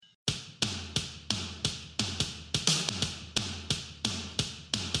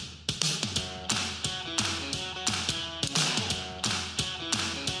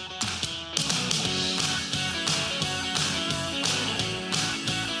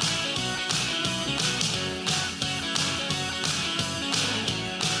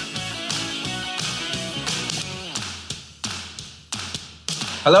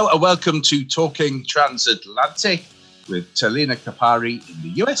Hello and welcome to Talking Transatlantic with Talina Kapari in the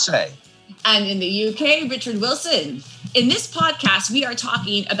USA. And in the UK, Richard Wilson. In this podcast, we are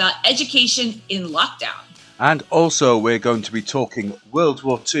talking about education in lockdown. And also we're going to be talking World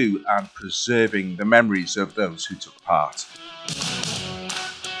War II and preserving the memories of those who took part.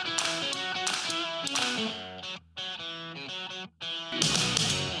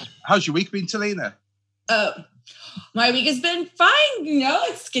 How's your week been, Talina? My week has been fine.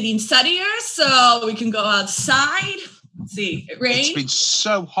 It's getting sunnier, so we can go outside. Let's see, it rained. It's been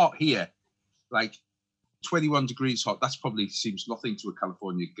so hot here, like 21 degrees hot. That probably seems nothing to a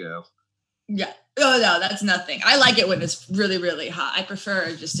California girl. Yeah. Oh, no, that's nothing. I like it when it's really, really hot. I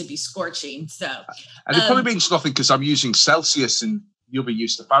prefer just to be scorching. So, and it probably means nothing because I'm using Celsius and you'll be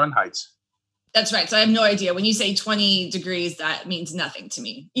used to Fahrenheit. That's right. So I have no idea. When you say 20 degrees, that means nothing to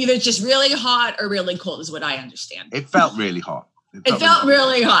me. Either it's just really hot or really cold is what I understand. It felt really hot. It felt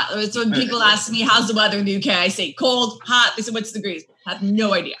really hot. It's when people ask me, how's the weather in the UK? I say cold, hot. They say, what's degrees? I have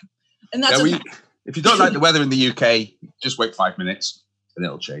no idea. And that's okay. If you don't like the weather in the UK, just wait 5 minutes and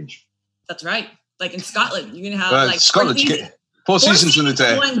it'll change. That's right. Like in Scotland, you're going to have Scotland, four seasons in a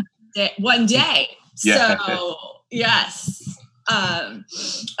day. One day. Yeah. So, yes.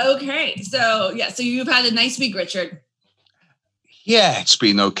 Okay. So you've had a nice week, Richard. Yeah, it's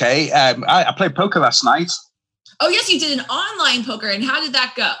been okay. I played poker last night. Oh, yes, you did an online poker. And how did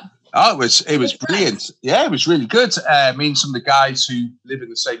that go? Oh, it was brilliant. Yeah, it was really good. Me and some of the guys who live in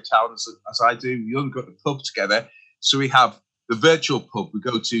the same town as I do, we all go to the pub together. So we have the virtual pub. We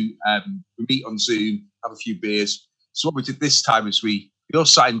go to, we meet on Zoom, have a few beers. So what we did this time is we all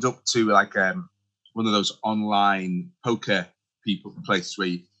signed up to like one of those online poker places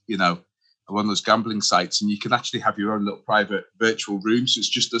where one of those gambling sites, and you can actually have your own little private virtual room. So it's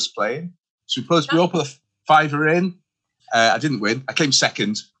just us playing. So we all put a $5 in. I didn't win. I came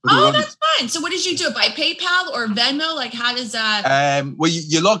second. That's fine. So what did you do? By PayPal or Venmo? Like, how does that? Well,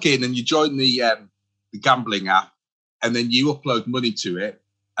 you log in and you join the gambling app, and then you upload money to it.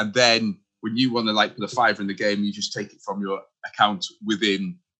 And then when you want to put a $5 in the game, you just take it from your account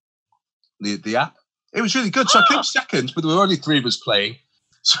within the app. It was really good. So I came second, but there were only 3 of us playing.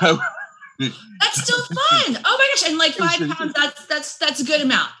 So that's still fun. Oh my gosh! And £5, really that's a good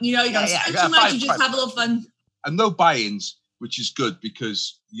amount. You don't spend too much. You just have a little fun. And no buy-ins, which is good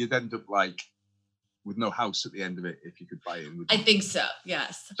because you'd end up with no house at the end of it if you could buy in. I think so.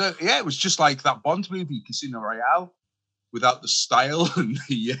 Yes. So yeah, it was just like that Bond movie, Casino Royale, without the style and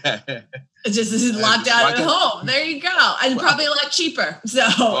It's just locked down at home. There you go, and probably a lot cheaper. So.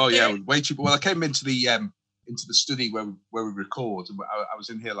 Oh yeah, way cheaper. Well, I came into the study where we record, and I was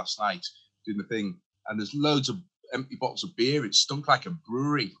in here last night doing the thing, and there's loads of empty bottles of beer. It stunk like a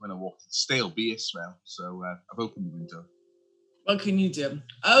brewery when I walked in. Stale beer smell. So I've opened the window. What can you do?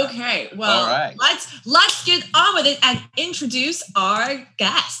 Okay, well, all right. let's get on with it and introduce our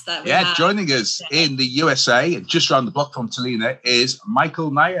guest that we have. Joining us in the USA, and just around the block from Talina, is Michael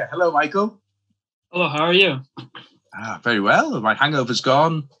Nair. Hello, Michael. Hello, how are you? Very well. My hangover's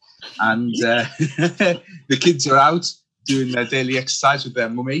gone, and the kids are out doing their daily exercise with their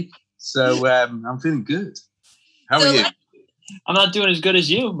mummy. So I'm feeling good. How are you? I'm not doing as good as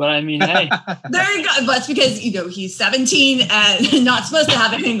you, but I mean, hey. There you go. But it's because, he's 17 and not supposed to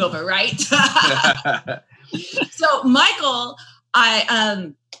have a hangover, right? So Michael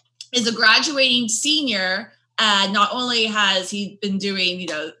is a graduating senior. And not only has he been doing,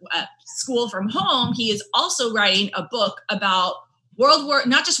 school from home, he is also writing a book about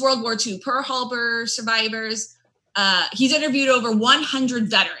not just World War II, Pearl Harbor survivors. He's interviewed over 100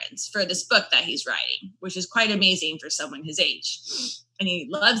 veterans for this book that he's writing, which is quite amazing for someone his age. And he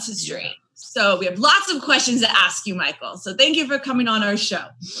loves history. Yeah. So we have lots of questions to ask you, Michael. So thank you for coming on our show.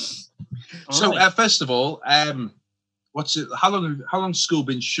 So first of all, how long's school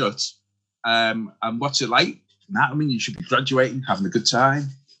been shut? And what's it like? I mean, you should be graduating, having a good time.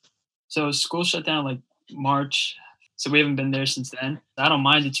 So school shut down March. So we haven't been there since then. I don't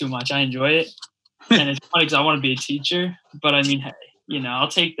mind it too much. I enjoy it. And it's funny because I want to be a teacher, but I mean, hey, I'll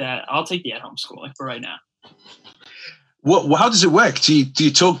take that. I'll take the at-home schooling for right now. How does it work? Do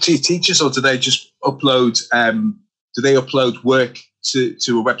you talk to your teachers, or do they just upload? Do they upload work to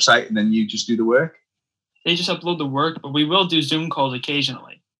a website and then you just do the work? They just upload the work, but we will do Zoom calls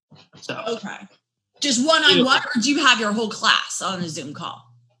occasionally. So okay, just one-on-one, or do you have your whole class on a Zoom call?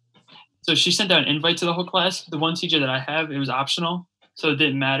 So she sent out an invite to the whole class. The one teacher that I have, it was optional. So it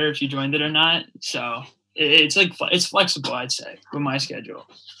didn't matter if you joined it or not. So it's flexible, I'd say, with my schedule.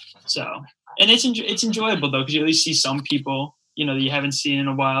 So, and it's enjoyable though, because you at least see some people, that you haven't seen in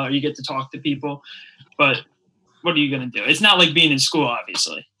a while, or you get to talk to people. But what are you going to do? It's not like being in school,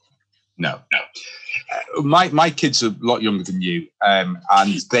 obviously. No. My kids are a lot younger than you, and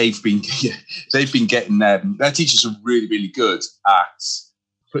they've been getting their teachers are really, really good at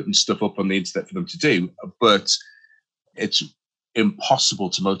putting stuff up on the internet for them to do, but it's impossible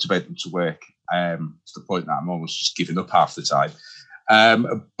to motivate them to work, to the point that I'm almost just giving up half the time.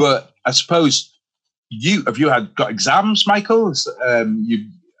 But I suppose have you got exams, Michael?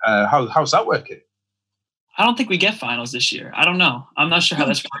 How's that working? I don't think we get finals this year. I don't know. I'm not sure how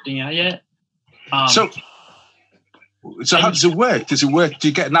that's working out yet. So how does it work? Does it work? Do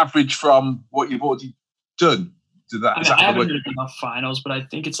you get an average from what you've already done? I haven't heard enough finals, but I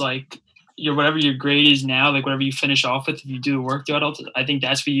think it's like whatever your grade is now, like whatever you finish off with, if you do the work throughout all, I think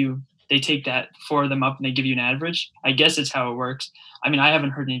that's what they take that for them up and they give you an average. I guess it's how it works. I mean, I haven't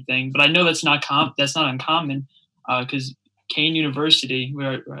heard anything, but I know that's not uncommon because Kane University,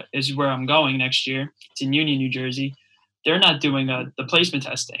 where I'm going next year, it's in Union, New Jersey. They're not doing the placement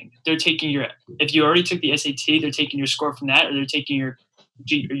testing. They're taking if you already took the SAT, they're taking your score from that, or they're taking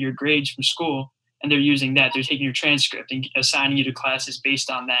your grades from school, and they're using that. They're taking your transcript and assigning you to classes based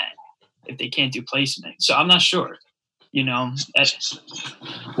on that if they can't do placement. So I'm not sure,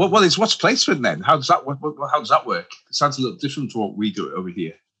 What's placement then? How does that work? It sounds a little different to what we do over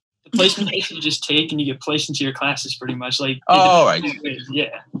here. The placement test you just take and you get placed into your classes pretty much. Like, all right.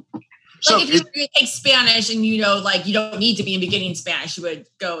 Yeah. So if you take Spanish and you don't need to be in beginning Spanish, you would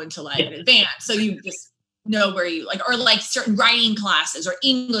go into advanced. So you just know where you or certain writing classes or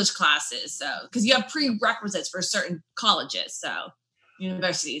English classes. So because you have prerequisites for certain colleges, so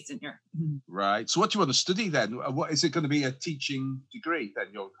universities in here. Right. So what do you want to study then? What is it going to be, a teaching degree then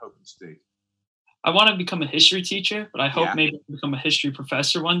you're hoping to do? I want to become a history teacher, but I hope maybe I can become a history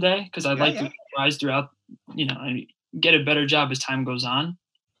professor one day because I'd like to rise throughout, and get a better job as time goes on.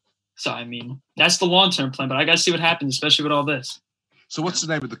 So, I mean, that's the long-term plan, but I got to see what happens, especially with all this. So what's the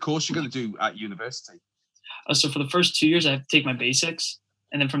name of the course you're going to do at university? So for the first 2 years, I have to take my basics.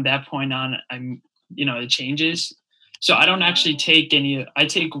 And then from that point on, it changes. So I don't actually take I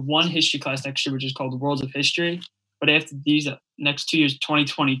take one history class next year, which is called Worlds of History. But after these next 2 years,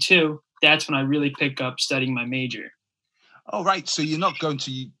 2022, that's when I really pick up studying my major. Oh, right. So you don't go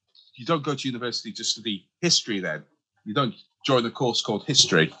to university to study history then? You don't join a course called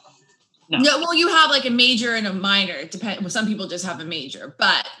history? No, well, you have a major and a minor. It depends. Well, some people just have a major,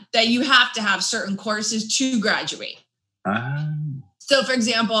 but that you have to have certain courses to graduate. So, for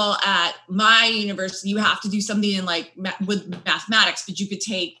example, at my university, you have to do something with mathematics, but you could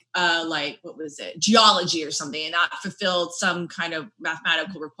take geology or something, and that fulfilled some kind of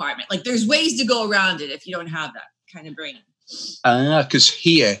mathematical requirement. There's ways to go around it if you don't have that kind of brain. Because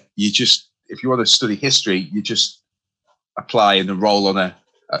here, if you want to study history, you just apply and enroll on a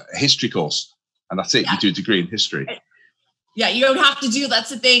history course, and that's it. You do a degree in history. Yeah, you don't have to do. That's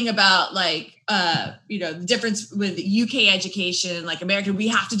the thing about the difference with UK education, American. We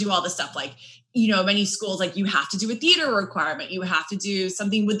have to do all this stuff. Many schools, you have to do a theater requirement. You have to do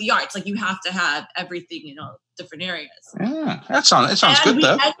something with the arts. You have to have everything in all different areas. Yeah, it sounds good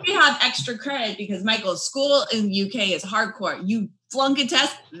though. And we have extra credit because Michael's school in the UK is hardcore. You flunk a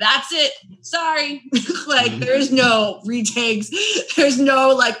test, that's it. Sorry. There's no retakes. There's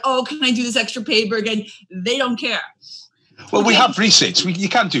no can I do this extra paper again? They don't care. Well, we have resits. You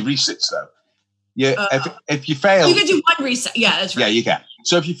can do resits though. Yeah, if you fail, you can do one reset. Yeah, that's right. Yeah, you can.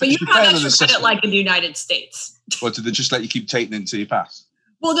 So if you fail have extra credit in the United States. Or do they just let you keep taking it until you pass?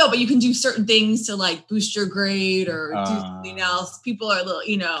 Well, no, but you can do certain things to boost your grade or do something else. People are a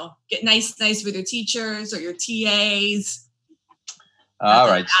little, get nice with your teachers or your TAs. All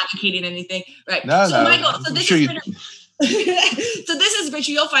right. Advocating anything, right? No. Michael, so this so this is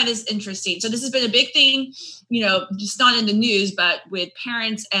Richard. You'll find this interesting. So this has been a big thing, just not in the news, but with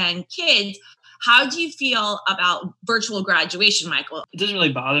parents and kids. How do you feel about virtual graduation, Michael? It doesn't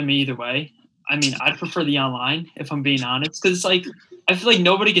really bother me either way. I mean, I'd prefer the online, if I'm being honest, because I feel like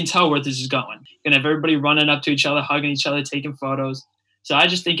nobody can tell where this is going. You're gonna have everybody running up to each other, hugging each other, taking photos. So I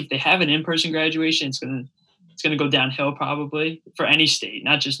just think if they have an in-person graduation, it's gonna go downhill probably for any state,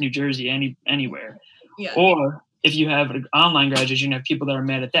 not just New Jersey, anywhere. Yeah. Or if you have an online graduation, you have people that are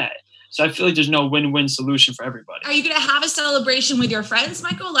mad at that. So I feel like there's no win-win solution for everybody. Are you going to have a celebration with your friends,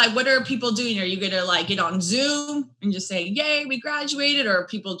 Michael? What are people doing? Are you going to get on Zoom and just say, yay, we graduated? Or are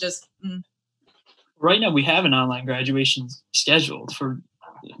people just... Right now we have an online graduation scheduled for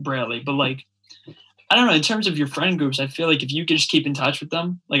Braley, but I don't know, in terms of your friend groups, I feel like if you could just keep in touch with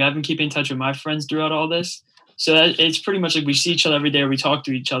them, I've been keeping in touch with my friends throughout all this. So it's pretty much we see each other every day, or we talk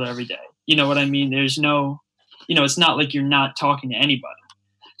to each other every day. You know what I mean? There's no, it's not like you're not talking to anybody.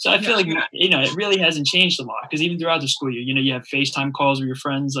 So I feel like, it really hasn't changed a lot because even throughout the school year, you have FaceTime calls with your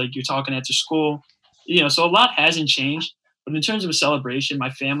friends, like you're talking after school, so a lot hasn't changed. But in terms of a celebration, my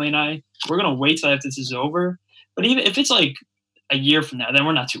family and I, we're going to wait till after this is over. But even if it's like a year from now, then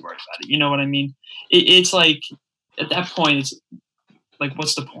we're not too worried about it. You know what I mean? It's like at that point, it's like,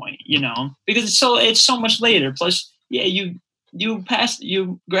 what's the point, Because it's so much later. Plus, yeah, you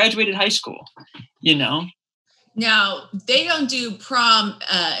graduated high school, Now, they don't do prom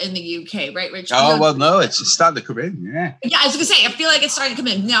in the UK, right, Rich? Oh, well, no, it's starting to come in, yeah. Yeah, I was going to say, I feel like it's starting to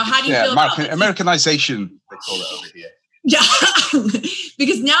come in. Now, how do you feel about it? Americanization, they call it over here. Yeah,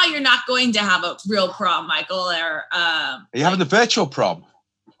 because now you're not going to have a real prom, Michael. Or Are you having a virtual prom?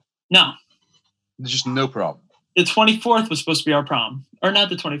 No. There's just no prom. The 24th was supposed to be our prom. Or not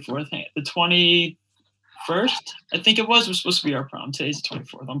the 24th, the 21st, I think it was supposed to be our prom. Today's the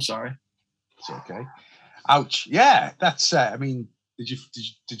 24th. I'm sorry. It's okay. Ouch. Yeah, that's, did you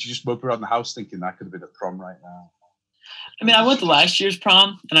just mope around the house thinking that could have been a prom right now? I mean, I went to last year's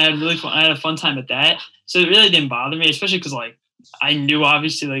prom and I had a fun time at that. So it really didn't bother me, especially because I knew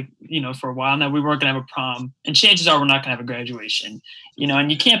obviously for a while now we weren't going to have a prom and chances are we're not going to have a graduation,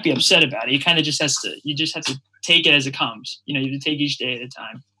 and you can't be upset about it. You kind of just have to take it as it comes. You have to take each day at a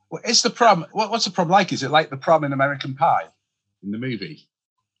time. Well, is the prom, what's the prom like? Is it like the prom in American Pie in the movie?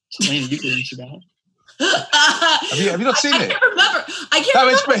 Selena, you can answer that. Have you not seen it? I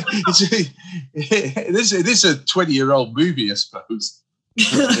can't remember. It is a 20-year-old movie, I suppose.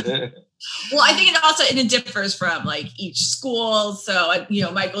 Well, I think it differs from each school. So,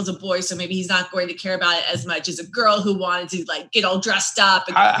 Michael's a boy, so maybe he's not going to care about it as much as a girl who wanted to get all dressed up.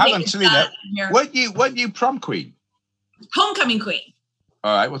 And hang on, Selena. Weren't you prom queen? Homecoming queen.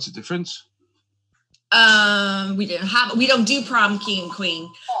 All right. What's the difference? We don't do prom king and queen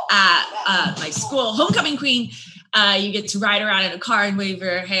at my school. Homecoming queen, you get to ride around in a car and wave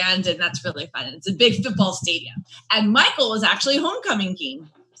your hand, and that's really fun. And it's a big football stadium. And Michael was actually homecoming king.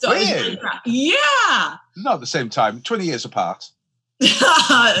 So really? Yeah. Not at the same time, 20 years apart.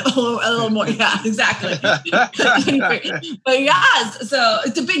 a little more, yeah, exactly. But yes, so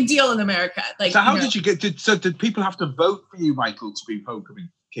it's a big deal in America. So how did you get? Did people have to vote for you, Michael, to be homecoming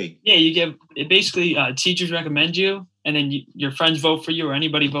king? Yeah, you get it. Basically, teachers recommend you, and then your friends vote for you, or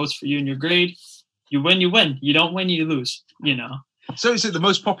anybody votes for you in your grade. You win, you win. You don't win, you lose. So is it the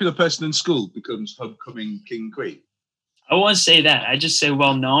most popular person in school becomes homecoming king and queen? I won't say that. I just say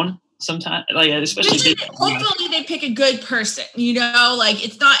well known. Sometimes, especially hopefully they pick a good person.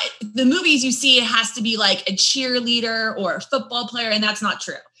 It's not the movies you see. It has to be like a cheerleader or a football player, and that's not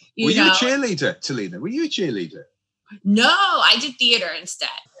true. Were you a cheerleader, Talina? Were you a cheerleader? No, I did theater instead.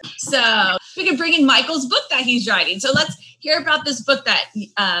 So we can bring in Michael's book that he's writing. So let's hear about this book that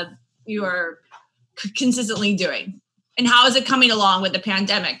you are consistently doing, and how is it coming along with the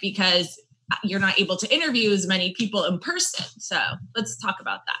pandemic? Because you're not able to interview as many people in person. So let's talk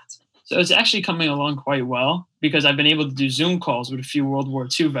about that. So it's actually coming along quite well because I've been able to do Zoom calls with a few World War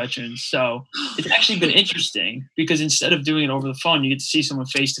II veterans. So it's actually been interesting because instead of doing it over the phone, you get to see someone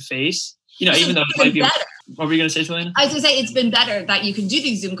face to face. Even though it might be better. What were you going to say, Selena? I was going to say it's been better that you can do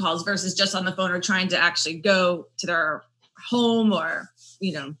these Zoom calls versus just on the phone or trying to actually go to their home or.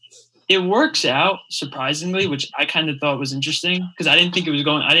 It works out surprisingly, which I kind of thought was interesting because I didn't think it was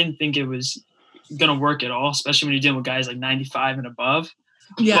going to work at all, especially when you're dealing with guys like 95 and above.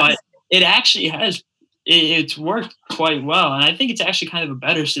 Yeah. But it actually it's worked quite well. And I think it's actually kind of a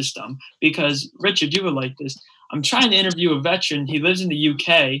better system because Richard, you would like this. I'm trying to interview a veteran. He lives in the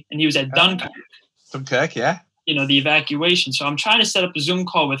UK and he was at Dunkirk. Dunkirk, yeah. The evacuation. So I'm trying to set up a Zoom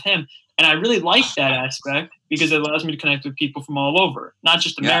call with him. And I really like that aspect because it allows me to connect with people from all over, not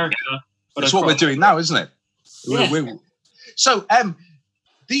just America. But that's what we're doing now, isn't it? Yeah. So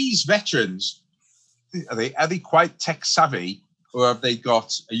these veterans, are they quite tech savvy, or have they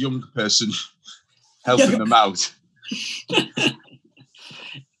got a young person helping them out?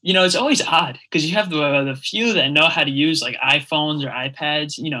 It's always odd because you have the few that know how to use like iPhones or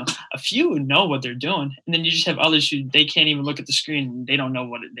iPads. A few know what they're doing, and then you just have others who they can't even look at the screen. And they don't know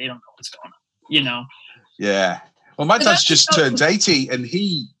what's going on. Yeah. Well, my dad's just turned 80, and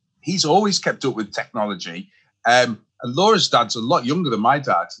he's always kept up with technology. And Laura's dad's a lot younger than my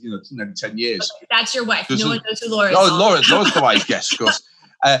dad. Nearly 10 years. That's your wife. No one knows who Laura is. Oh, Laura's the wife. Yes, of course.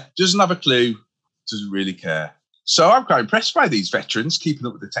 Doesn't have a clue. Doesn't really care. So I'm quite impressed by these veterans keeping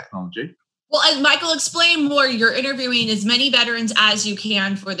up with the technology. Well, and Michael, explain more. You're interviewing as many veterans as you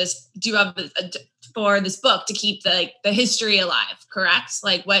can for this. Do you have for this book to keep the history alive? Correct.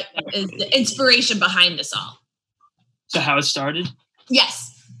 Like, what is the inspiration behind this all? So how it started?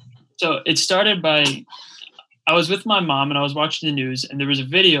 Yes. So it started by I was with my mom and I was watching the news, and there was a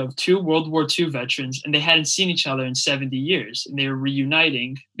video of 2 World War II veterans, and they hadn't seen each other in 70 years, and they were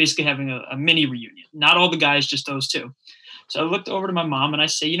reuniting, basically having a mini reunion. Not all the guys, just those two. So I looked over to my mom and I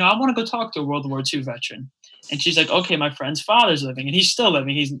say, I want to go talk to a World War II veteran. And she's like, okay, my friend's father's living, and he's still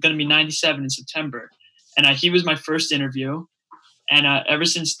living. He's going to be 97 in September. And he was my first interview. And ever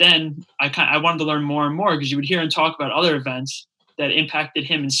since then, I wanted to learn more and more, because you would hear him talk about other events that impacted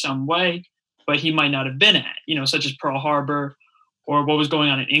him in some way, but he might not have been at, such as Pearl Harbor or what was going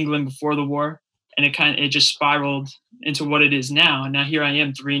on in England before the war. And it just spiraled into what it is now. And now here I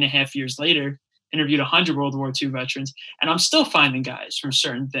am 3.5 years later, interviewed 100 World War II veterans, and I'm still finding guys from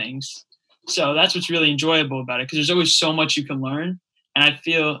certain things. So that's what's really enjoyable about it, because there's always so much you can learn. And I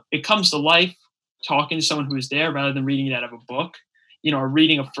feel it comes to life talking to someone who is there rather than reading it out of a book, or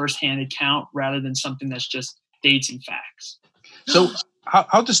reading a firsthand account rather than something that's just dates and facts. So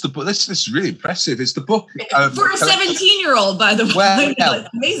how does the book, this is really impressive. It's the book. For a 17-year-old, by the way. Well,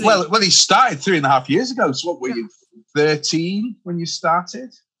 amazing. Well, he started 3.5 years ago. So what were you, 13 when you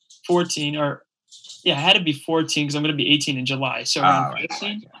started? 14 or... Yeah, I had to be 14 because I'm going to be 18 in July. So around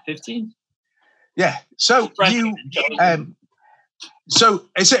 15? Yeah. So so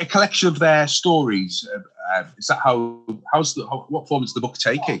is it a collection of their stories? Is that what form is the book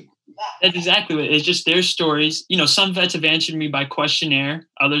taking? That's exactly what it is. It's just their stories. Some vets have answered me by questionnaire.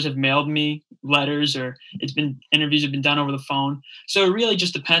 Others have mailed me letters, or interviews have been done over the phone. So it really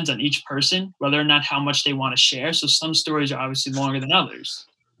just depends on each person, whether or not how much they want to share. So some stories are obviously longer than others.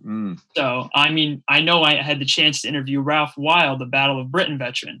 So, I know I had the chance to interview Ralph Wild, the Battle of Britain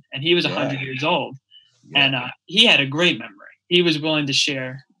veteran, and he was 100 years old. Yeah. And he had a great memory. He was willing to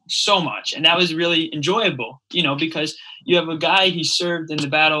share so much. And that was really enjoyable, because you have a guy, he served in the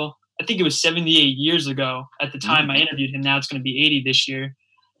battle, I think it was 78 years ago at the time I interviewed him. Now it's going to be 80 this year.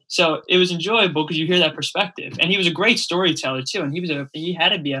 So it was enjoyable because you hear that perspective. And he was a great storyteller too. And he had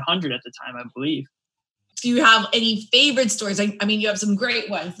to be 100 at the time, I believe. Do you have any favorite stories? You have some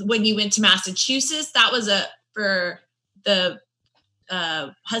great ones. When you went to Massachusetts, that was for the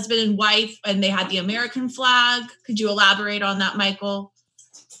husband and wife, and they had the American flag. Could you elaborate on that, Michael?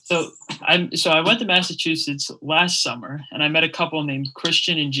 So I went to Massachusetts last summer, and I met a couple named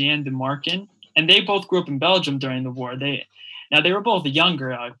Christian and Jan DeMarkin, and they both grew up in Belgium during the war. They were both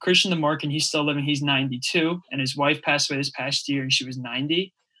younger. Christian DeMarkin, he's still living. He's 92, and his wife passed away this past year, and she was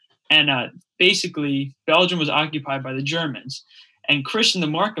 90. And basically, Belgium was occupied by the Germans. And Christian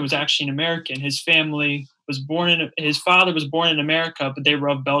DeMarkin was actually an American. His family his father was born in America, but they were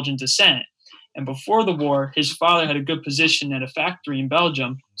of Belgian descent. And before the war, his father had a good position at a factory in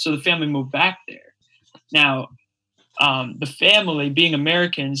Belgium, so the family moved back there. Now, the family, being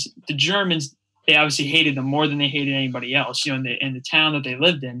Americans, the Germans, they obviously hated them more than they hated anybody else, in the town that they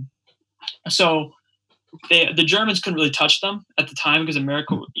lived in. So the Germans couldn't really touch them at the time because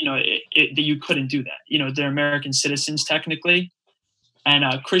America, you couldn't do that. They're American citizens technically. And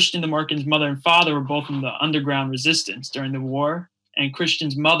Christian DeMarkin's mother and father were both in the underground resistance during the war. And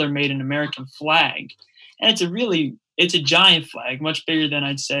Christian's mother made an American flag. And it's a giant flag, much bigger than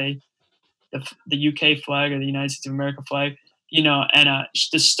I'd say the UK flag or the United States of America flag. And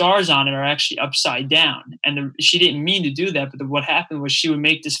the stars on it are actually upside down. And she didn't mean to do that, but what happened was she would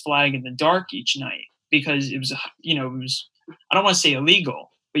make this flag in the dark each night because it was, I don't want to say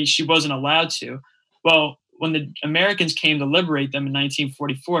illegal, but she wasn't allowed to. Well, when the Americans came to liberate them in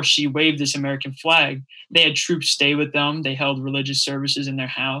 1944, she waved this American flag. They had troops stay with them. They held religious services in their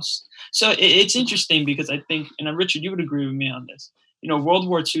house. So it's interesting because I think, and Richard, you would agree with me on this, World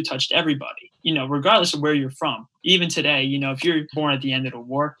War II touched everybody, regardless of where you're from. Even today, if you're born at the end of the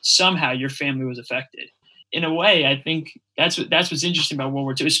war, somehow your family was affected. In a way, I think that's what's interesting about World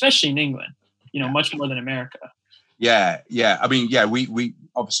War II, especially in England, much more than America. Yeah. We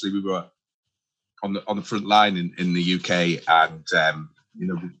obviously we were on the front line in the UK, and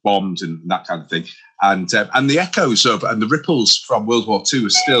bombed and that kind of thing, and the echoes of and the ripples from World War II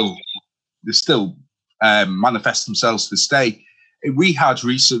are still manifest themselves to this day. We had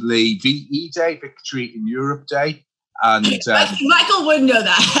recently VE Day, Victory in Europe Day, and Michael would know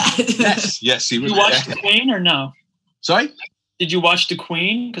that. yes, he would. Did you watch the Queen or no? Sorry, did you watch the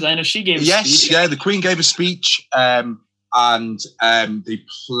Queen? Because I know she gave a speech. Speech. Yeah, the Queen gave a speech. And they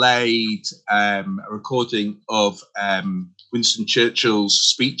played a recording of Winston Churchill's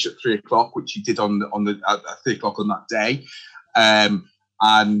speech at 3:00, which he did at 3:00 on that day.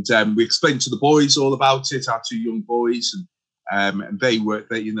 And we explained to the boys all about it, our two young boys, and they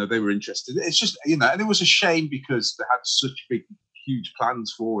were interested. It's just and it was a shame because they had such huge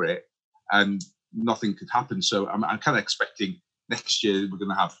plans for it, and nothing could happen. So I'm kind of expecting next year we're going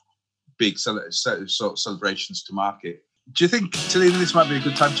to have big sort of celebrations to market. Do you think, Talina, this might be a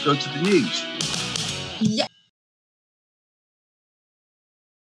good time to go to the news? Yeah.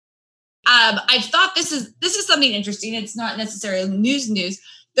 I thought this is something interesting. It's not necessarily news.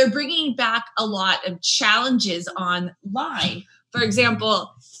 They're bringing back a lot of challenges online. For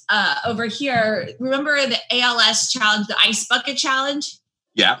example, over here, remember the ALS challenge, the Ice Bucket Challenge?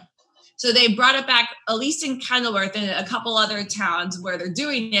 Yeah. So they brought it back, at least in Kenilworth and a couple other towns where they're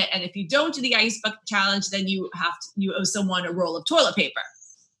doing it. And if you don't do the Ice Bucket Challenge, then you owe someone a roll of toilet paper.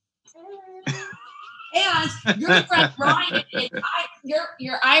 And your friend Ryan,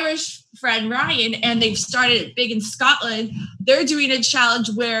 your Irish friend Ryan, and they've started it big in Scotland. They're doing a challenge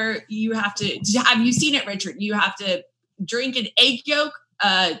where you have to. Have you seen it, Richard? You have to drink an egg yolk.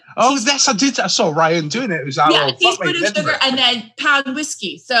 Yes, I did. I saw Ryan doing it. It was our teaspoon of sugar and then pound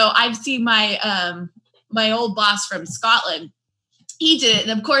whiskey. So I've seen my my old boss from Scotland. He did it,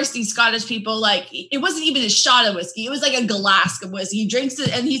 and of course, these Scottish people, like, it wasn't even a shot of whiskey; it was like a glass of whiskey. He drinks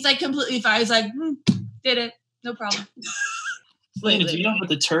it, and he's like completely fine. He's like, did it, no problem. Wait, do you know about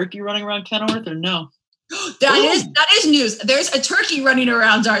the turkey running around Kenilworth or no? That is news. There's a turkey running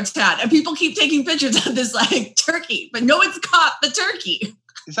around our town, and people keep taking pictures of this like turkey, but no one's caught the turkey.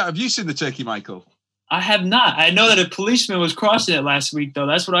 Have you seen the turkey, Michael? I have not. I know that a policeman was crossing it last week, though.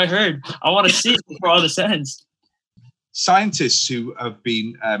 That's what I heard. I want to see it before all this ends. Scientists who have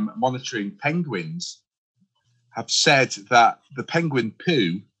been monitoring penguins have said that the penguin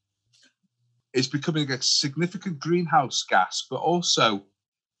poo is becoming a significant greenhouse gas, but also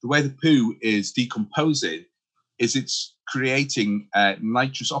the way the poo is decomposing is it's creating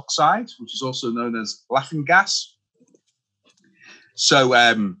nitrous oxide, which is also known as laughing gas. So,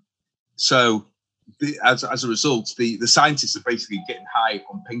 as a result, the scientists are basically getting high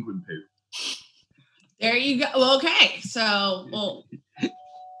on penguin poo. There you go. Well, okay, so we'll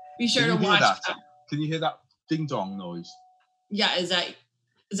be sure to watch that. Can you hear that ding dong noise? Yeah, is that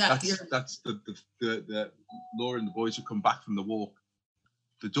that's the Laura and the boys have come back from the walk.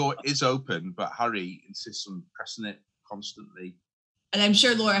 The door is open, but Harry insists on pressing it constantly. And I'm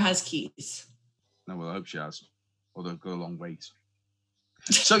sure Laura has keys. No, well, I hope she has. Although go a long wait.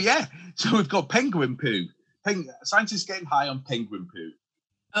 So we've got penguin poo. Scientists getting high on penguin poo.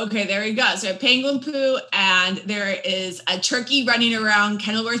 Okay, there we go. So penguin poo, and there is a turkey running around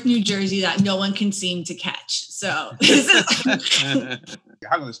Kenilworth, New Jersey that no one can seem to catch. So this is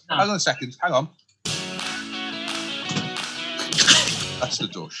hang on a second. Hang on. That's the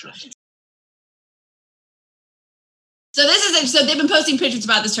door shut. So so they've been posting pictures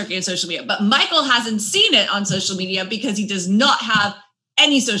about this turkey on social media, but Michael hasn't seen it on social media because he does not have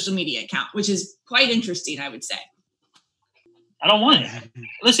any social media account, which is quite interesting, I would say. I don't want it.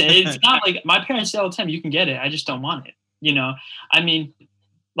 Listen, it's not like my parents say all the time, you can get it. I just don't want it. You know, I mean,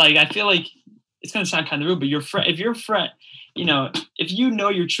 like, I feel like it's going to sound kind of rude, but if your friend, you know, if you know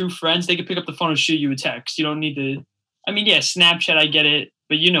your true friends, they can pick up the phone and shoot you a text. You don't need to, I mean, yeah, Snapchat, I get it,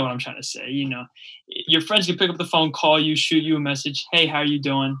 but you know what I'm trying to say. You know, your friends can pick up the phone, call you, shoot you a message. Hey, how are you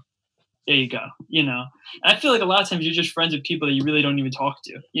doing? There you go. You know, and I feel like a lot of times you're just friends with people that you really don't even talk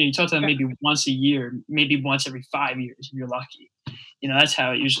to. You know, you talk to them maybe once a year, maybe once every 5 years if you're lucky. You know, that's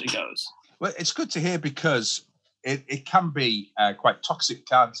how it usually goes. Well, it's good to hear because it can be quite toxic,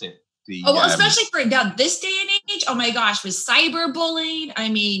 can't it? Especially for now, this day and age. Oh my gosh, with cyberbullying, I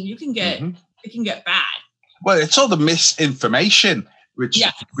mean, it can get bad. Well, it's all the misinformation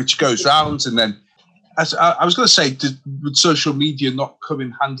which goes round, and then as I was going to say, would social media not come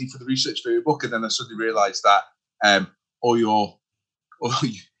in handy for the research for your book? And then I suddenly realised that all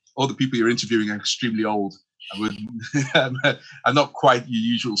the people you're interviewing are extremely old and are not quite your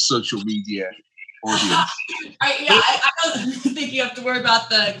usual social media audience. I don't think you have to worry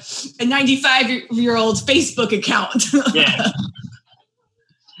about a 95-year-old's Facebook account. Yeah.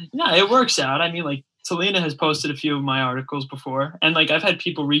 No, it works out. I mean, like, Talina has posted a few of my articles before, and like I've had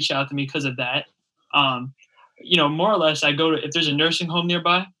people reach out to me because of that. You know, more or less, I go to, if there's a nursing home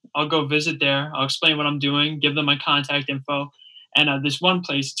nearby, I'll go visit there. I'll explain what I'm doing, give them my contact info. And this one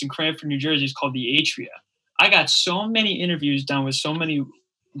place, it's in Cranford, New Jersey, it's called the Atria. I got so many interviews done with so many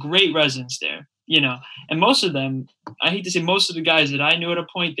great residents there, you know, and most of them, I hate to say most of the guys that I knew at a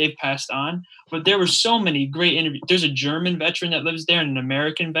point, they've passed on, but there were so many great interviews. There's a German veteran that lives there and an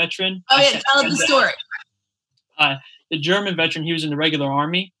American veteran. Oh yeah, tell the story. The German veteran, he was in the regular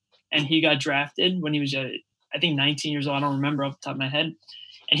army and he got drafted when he was, I think 19 years old. I don't remember off the top of my head.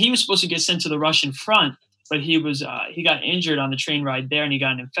 And he was supposed to get sent to the Russian front, but he got injured on the train ride there and he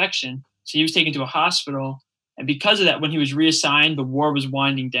got an infection. So he was taken to a hospital. And because of that, when he was reassigned, the war was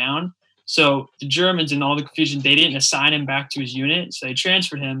winding down. So the Germans, in all the confusion, they didn't assign him back to his unit. So they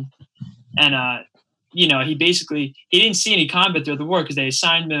transferred him. And he didn't see any combat throughout the war because they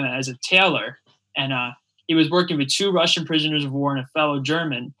assigned him as a tailor, and he was working with 2 Russian prisoners of war and a fellow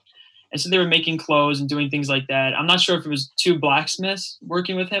German. And so they were making clothes and doing things like that. I'm not sure if it was 2 blacksmiths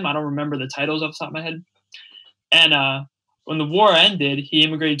working with him. I don't remember the titles off the top of my head. And when the war ended, he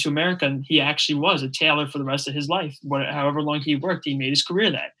immigrated to America, and he actually was a tailor for the rest of his life. However long he worked, he made his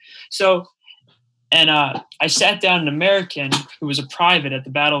career that. So, I sat down an American who was a private at the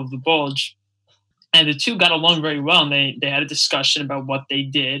Battle of the Bulge, and the 2 got along very well, and they had a discussion about what they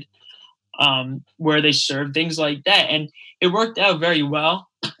did, where they served, things like that. And it worked out very well,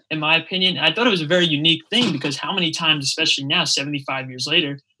 in my opinion. I thought it was a very unique thing because how many times, especially now, 75 years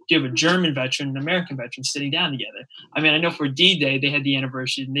later, do you have a German veteran and an American veteran sitting down together? I mean, I know for D-Day, they had the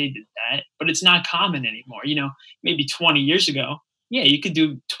anniversary and they did that, but it's not common anymore. Maybe 20 years ago, yeah, you could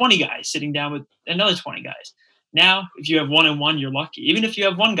do 20 guys sitting down with another 20 guys. Now, if you have 1-on-1, you're lucky. Even if you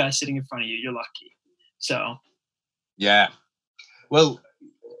have 1 guy sitting in front of you, you're lucky. So. Yeah. Well,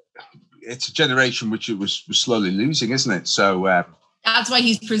 it's a generation which it was slowly losing, isn't it? So that's why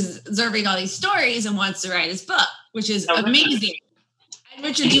he's preserving all these stories and wants to write his book, which is amazing. And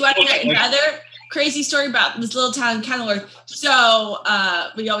Richard, do you want to hear another crazy story about this little town, Kenilworth? So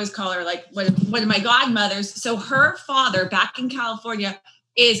we always call her like one of my godmothers. So her father back in California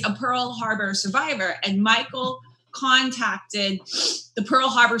is a Pearl Harbor survivor, and Michael contacted the Pearl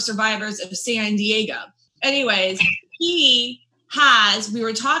Harbor survivors of San Diego. Anyways, we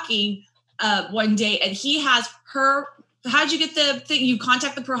were talking one day, and he has her. How'd you get the thing? You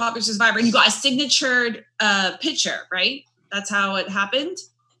contact the Pearl Harbor survivor, and you got a signatured picture, right? That's how it happened?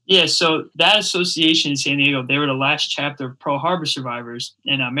 Yeah, so that association in San Diego, they were the last chapter of Pearl Harbor survivors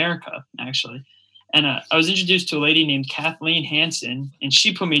in America, actually. And I was introduced to a lady named Kathleen Hansen, and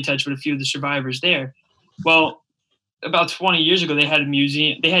she put me in touch with a few of the survivors there. Well, about 20 years ago, they had a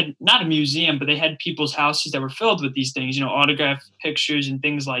museum. They had not a museum, but they had people's houses that were filled with these things, autographed pictures and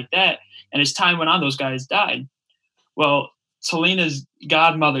things like that. And as time went on, those guys died. Well, Talina's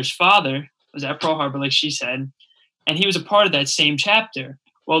godmother's father was at Pearl Harbor, like she said, and he was a part of that same chapter.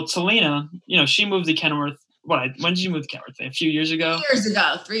 Well, Talina, she moved to Kenilworth. When did you move to Kenilworth? A few years ago? 3 years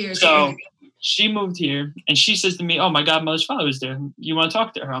ago. 3 years ago. So she moved here, and she says to me, "Oh, my godmother's father was there. You want to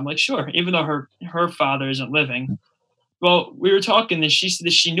talk to her?" I'm like, "Sure," even though her father isn't living. Well, we were talking, and she said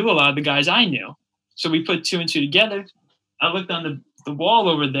that she knew a lot of the guys I knew. So we put 2 and 2 together. I looked on the wall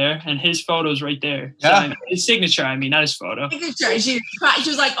over there, and his photo's right there. Yeah. So, his signature, not his photo. Signature. She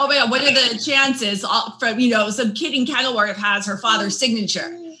was like, "Oh my God, what are the chances from some kid in Kenilworth has her father's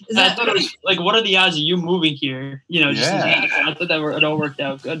signature?" I thought it was like, what are the odds of you moving here? I thought it all worked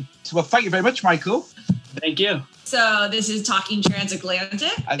out good. Well, thank you very much, Michael. Thank you. So this is Talking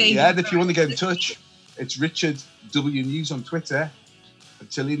Transatlantic. And if you want to get in touch, it's Richard W News on Twitter. And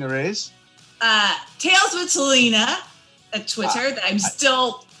Talina is Tales with Talina at Twitter that I'm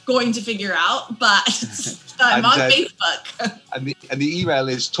still going to figure out, but I'm on Facebook. And the email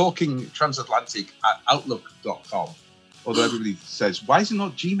is talkingtransatlantic@outlook.com. Although everybody says, why is it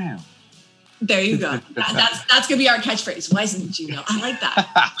not Gmail? There you go. That's going to be our catchphrase. Why isn't it Gmail? I like that.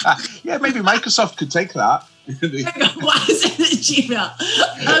 Yeah, maybe Microsoft could take that. Why isn't it Gmail?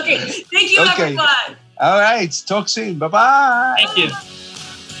 Okay. Thank you, everyone. All right. Talk soon. Bye-bye. Thank you.